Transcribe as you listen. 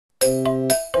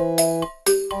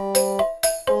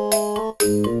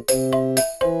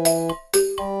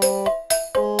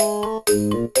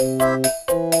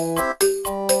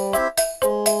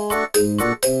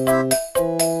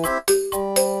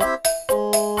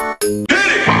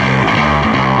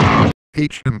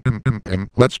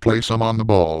Let's play some on the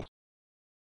ball.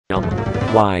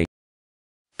 Why?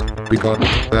 Because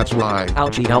that's why.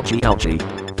 Ouchie, ouchie,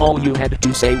 ouchie. All you had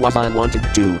to say was I wanted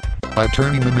to. By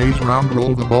turning the maze round,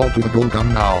 roll the ball to the goal.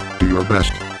 Come now, do your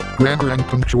best. Grammar and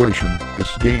punctuation,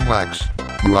 this game lacks.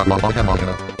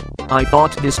 I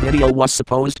thought this video was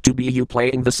supposed to be you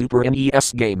playing the Super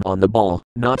NES game on the ball,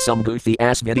 not some goofy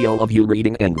ass video of you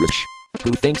reading English.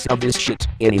 Who thinks of this shit,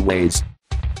 anyways?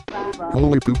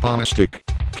 Holy poop on a stick.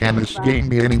 Can this game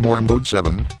be any more Mode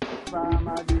 7?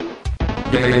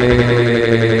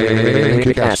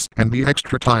 Kick ass. And the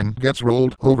extra time gets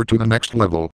rolled over to the next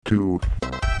level, too.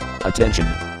 Attention.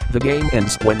 The game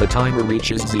ends when the timer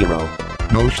reaches 0.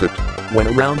 No shit. When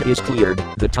a round is cleared,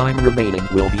 the time remaining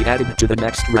will be added to the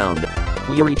next round.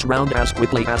 Clear each round as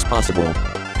quickly as possible.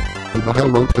 Who the hell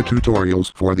wrote the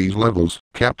tutorials for these levels,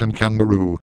 Captain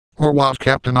Kangaroo? Or was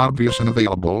Captain Obvious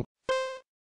unavailable?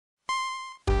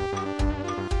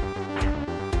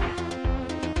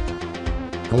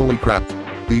 Holy crap.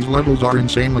 These levels are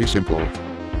insanely simple.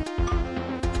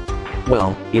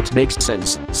 Well, it makes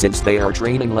sense, since they are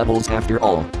training levels after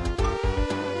all.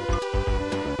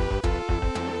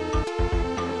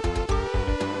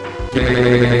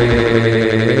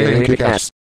 Kick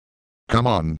ass. Come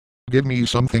on. Give me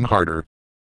something harder.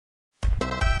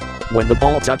 When the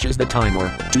ball touches the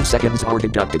timer, 2 seconds are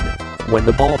deducted. When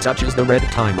the ball touches the red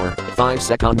timer, 5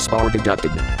 seconds are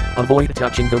deducted. Avoid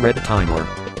touching the red timer.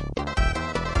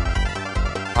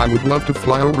 I would love to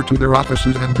fly over to their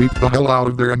offices and beat the hell out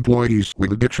of their employees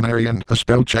with a dictionary and a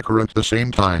spell checker at the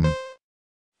same time.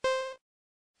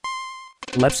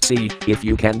 Let's see if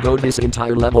you can go this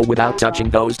entire level without touching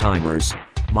those timers.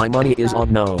 My money is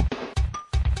on no.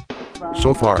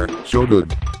 So far, so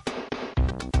good.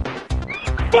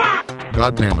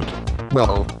 God damn it.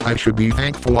 Well, I should be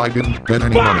thankful I didn't get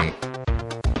any money.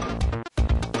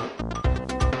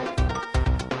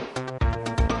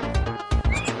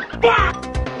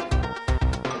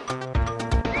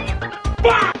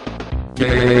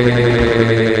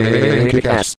 Kick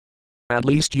ass. At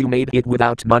least you made it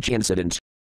without much incident.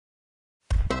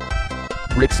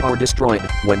 Bricks are destroyed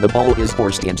when the ball is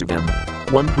forced into them.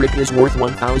 1 brick is worth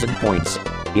 1000 points.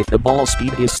 If the ball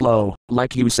speed is slow,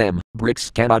 like USM,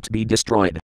 bricks cannot be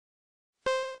destroyed.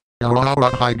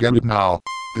 I get it now.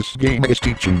 This game is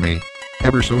teaching me.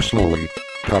 Ever so slowly.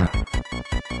 Come.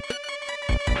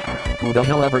 Who the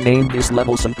hell ever named this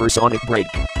level Supersonic Break?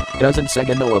 Doesn't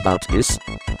Sega know about this?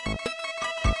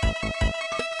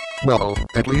 Well,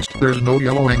 at least there's no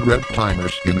yellow and red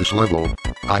timers in this level.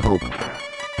 I hope.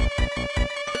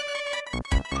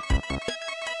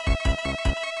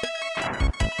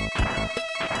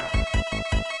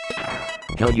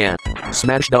 Hell yeah.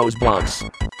 Smash those blocks.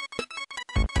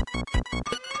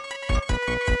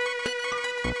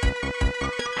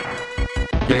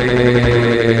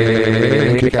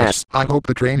 Kick ass. I hope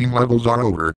the training levels are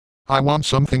over. I want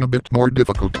something a bit more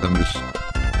difficult than this.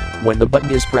 When the button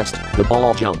is pressed, the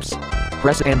ball jumps.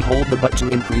 Press and hold the button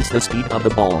to increase the speed of the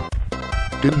ball.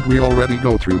 Didn't we already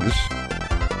go through this?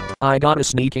 I got a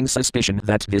sneaking suspicion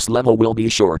that this level will be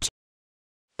short.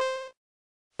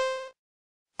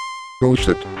 Oh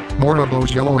shit. More of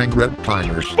those yellow and red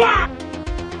timers.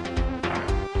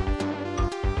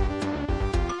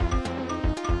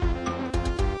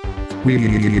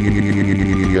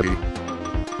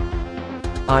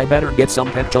 I better get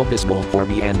some Pepto-Bismol for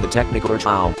me and the Technicolor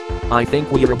chow. I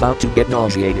think we're about to get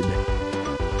nauseated.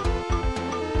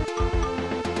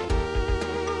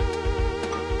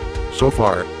 So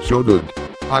far, so good.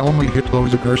 I only hit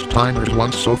those accursed timers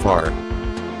once so far.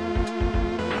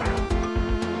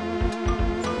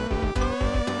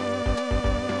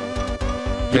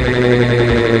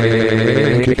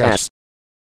 Kick ass.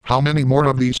 How many more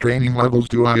of these training levels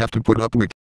do I have to put up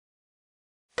with?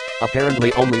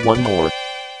 Apparently only 1 more.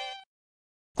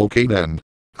 Okay then.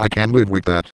 I can live with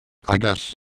that, I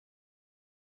guess.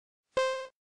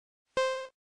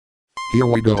 Here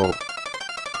we go.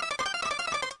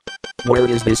 Where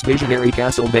is this visionary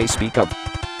castle they speak of?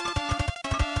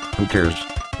 Who cares?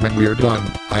 When we're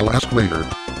done, I'll ask later.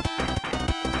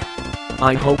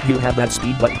 I hope you have that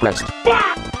speed button pressed.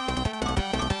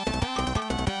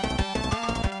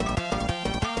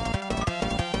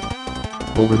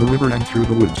 Over the river and through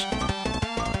the woods.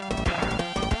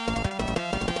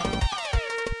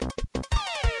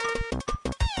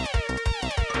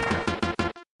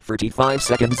 "35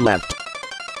 seconds left.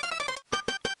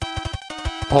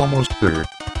 Almost there.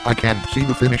 I can see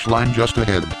the finish line just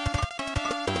ahead.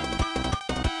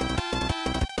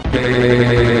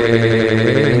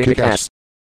 Kick ass.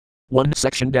 1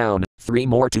 section down, 3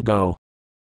 more to go.